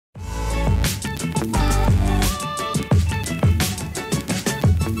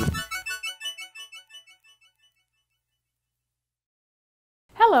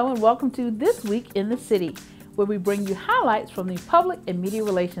Hello and welcome to This Week in the City, where we bring you highlights from the Public and Media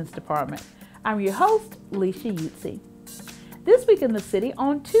Relations Department. I'm your host, Leisha Utsi. This Week in the City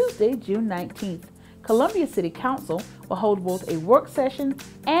on Tuesday, June 19th, Columbia City Council will hold both a work session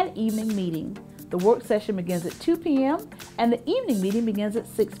and evening meeting. The work session begins at 2 p.m. and the evening meeting begins at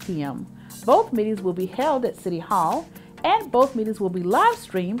 6 p.m. Both meetings will be held at City Hall, and both meetings will be live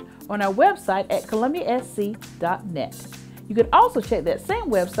streamed on our website at columbiasc.net. You can also check that same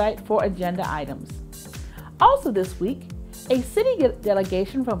website for agenda items. Also this week, a city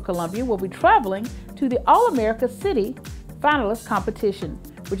delegation from Columbia will be traveling to the All-America City Finalist Competition,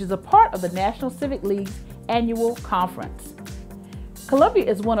 which is a part of the National Civic League's annual conference. Columbia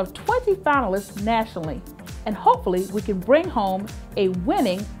is one of 20 finalists nationally, and hopefully we can bring home a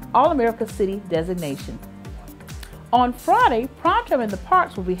winning All-America City designation. On Friday, Prime Time in the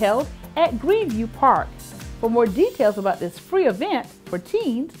Parks will be held at Greenview Park. For more details about this free event for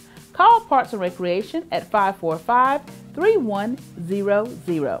teens, call Parks and Recreation at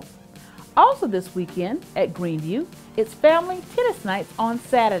 545-3100. Also this weekend at Greenview, it's Family Tennis Nights on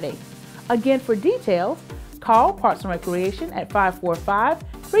Saturday. Again, for details, call Parks and Recreation at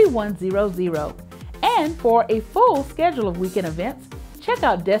 545-3100. And for a full schedule of weekend events, check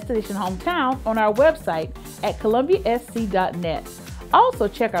out Destination Hometown on our website at columbiasc.net. Also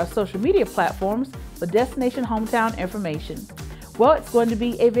check our social media platforms for Destination Hometown information. Well, it's going to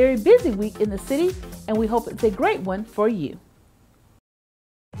be a very busy week in the city, and we hope it's a great one for you.